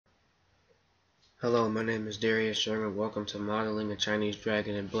Hello, my name is Darius Young and welcome to Modeling a Chinese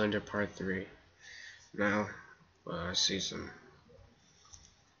Dragon in Blender Part 3. Now, I see some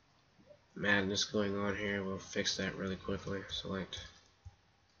madness going on here. We'll fix that really quickly. Select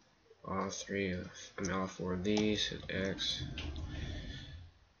all four of these, hit X,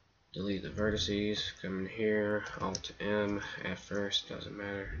 delete the vertices, come in here, Alt M at first, doesn't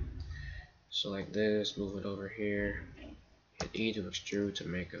matter. Select this, move it over here, hit E to extrude to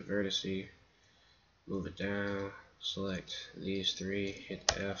make a vertice, move it down, select these three,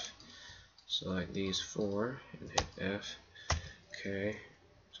 hit F, select these four and hit F. Okay,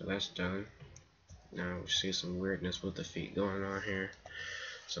 so that's done. Now we see some weirdness with the feet going on here.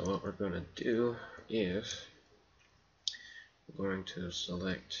 So what we're going to do is we're going to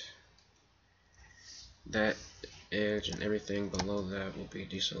select that edge, and everything below that will be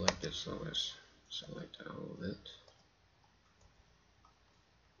deselected. So let's select all of it.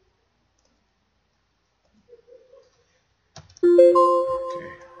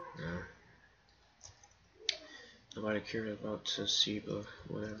 Okay, now nobody cares about Toshiba,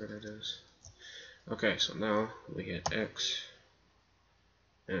 whatever that is. Okay, so now we hit X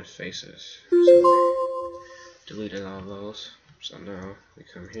and faces. So we deleted all those. So now we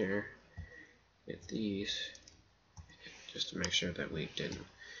come here, hit these, just to make sure that we didn't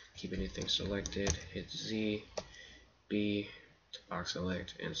keep anything selected. Hit Z, B to box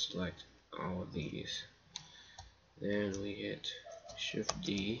select, and select all of these. Then we hit Shift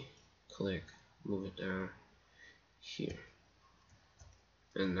D, click, move it down here.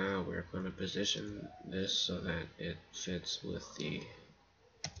 And now we're going to position this so that it fits with the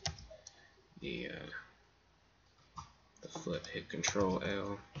foot. Hit Control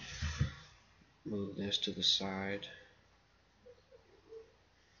L, move this to the side.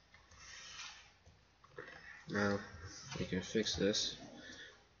 Now we can fix this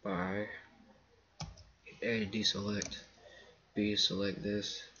by A, deselect, B, select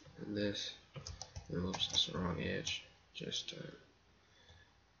this and this. And oops, that's the wrong edge. Just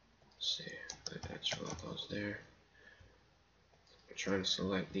see, that's what goes there. I'm trying to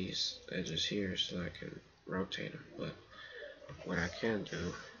select these edges here so I can rotate them, but what I can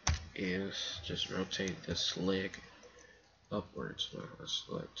do is just rotate this leg upwards. Well, let's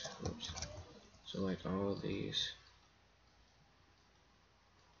select all of these.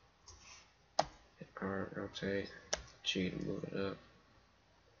 Hit R, rotate, G to move it up.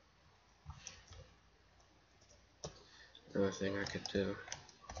 Another thing I could do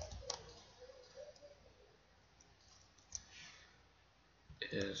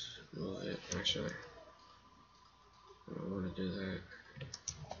is move it. Actually, I don't want to do that.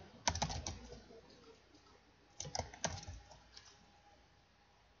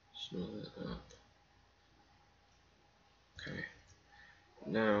 Smooth it up. Okay.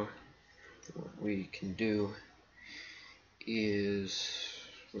 Now, what we can do is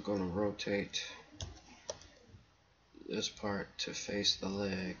we're going to rotate this part to face the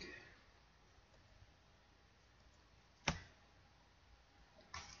leg.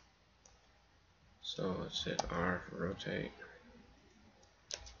 So let's hit R for rotate,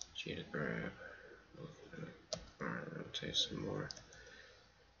 G to grab, move it up, R, rotate some more,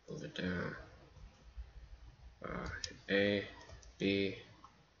 move it down, A, B,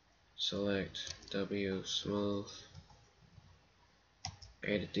 select, W, smooth,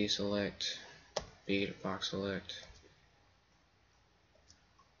 A to deselect, B to box select,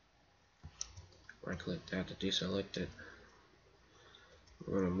 right click that to deselect it.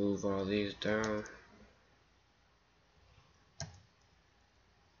 We're going to move all these down.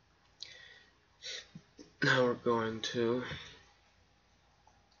 Now we're going to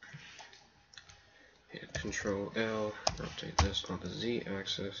hit Control L, rotate this on the Z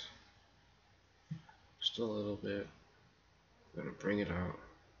axis just a little bit. I'm going to bring it out.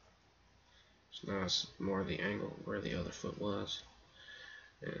 So now it's more the angle where the other foot was.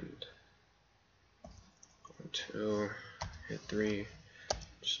 And going to hit 3,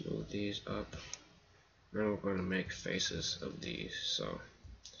 smooth these up. Now we're going to make faces of these. So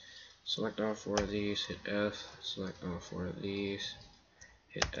select all 4 of these, hit F, select all 4 of these,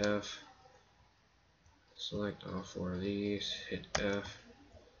 hit F, select all 4 of these, hit F,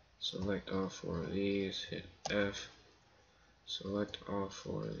 select all 4 of these, hit F, select all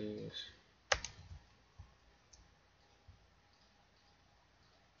 4 of these.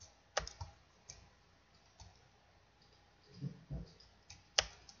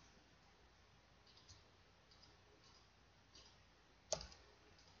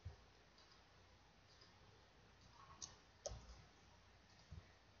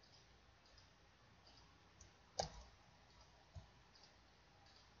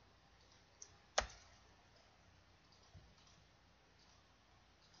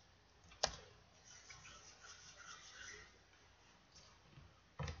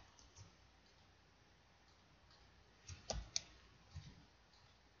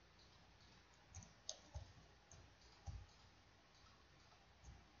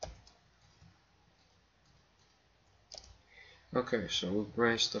 Okay, so we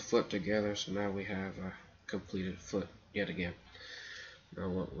branched the foot together, so now we have a completed foot yet again. Now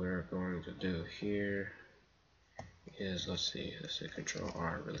what we're going to do here is, let's say Control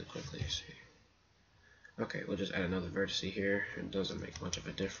R really quickly. See. Okay, we'll just add another vertex here. It doesn't make much of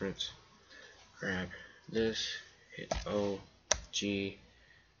a difference. Grab this, hit O, G,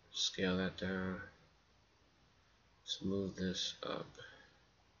 scale that down, smooth this up.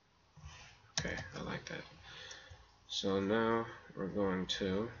 Okay, I like that. So now we're going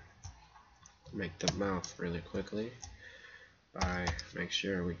to make the mouth really quickly by make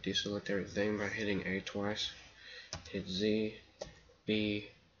sure we deselect everything by hitting A twice. Hit Z, B,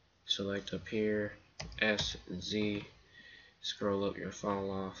 select up here, S, Z, scroll up your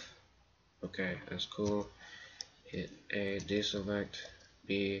fall off. Okay, that's cool. Hit A, deselect,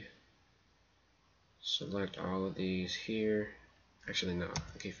 B, select all of these here. Actually, no.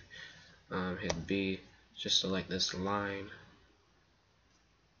 Okay. Hit B, just select this line,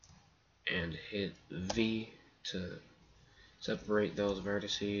 and hit V to separate those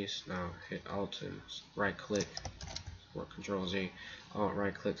vertices. Now hit Alt and right click, or Control Z, Alt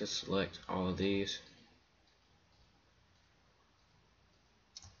right click to select all of these.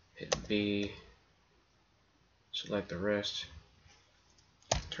 Hit B, select the rest,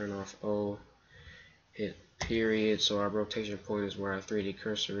 turn off O, hit period, so our rotation point is where our 3D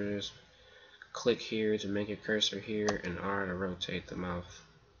cursor is. Click here to make your cursor here, and R to rotate the mouth.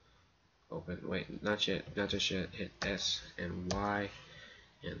 Open, wait, not yet, not just yet. Hit S and Y,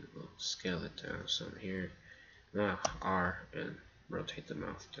 and we'll scale it down some here. Now R, and rotate the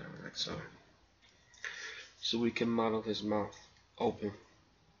mouth down like so. So we can model his mouth open,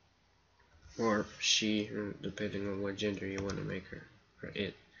 or she, depending on what gender you want to make her, or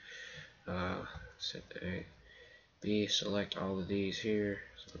it. Set A, B, select all of these here.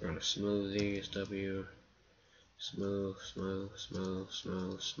 So we're going to smooth these, W, smooth, smooth, smooth,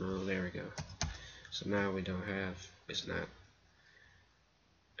 smooth, smooth. There we go. So now we don't have, it's not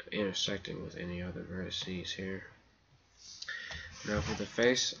intersecting with any other vertices here. Now for the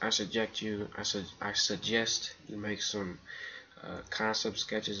face, I suggest you make some concept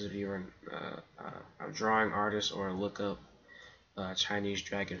sketches if you're a drawing artist, or look up Chinese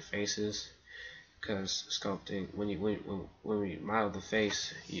dragon faces, because sculpting, when we model the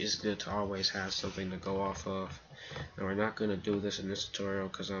face, it's good to always have something to go off of. Now we're not going to do this in this tutorial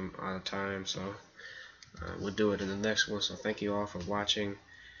because I'm out of time, so we'll do it in the next one. So thank you all for watching,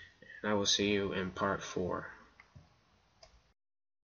 and I will see you in part 4.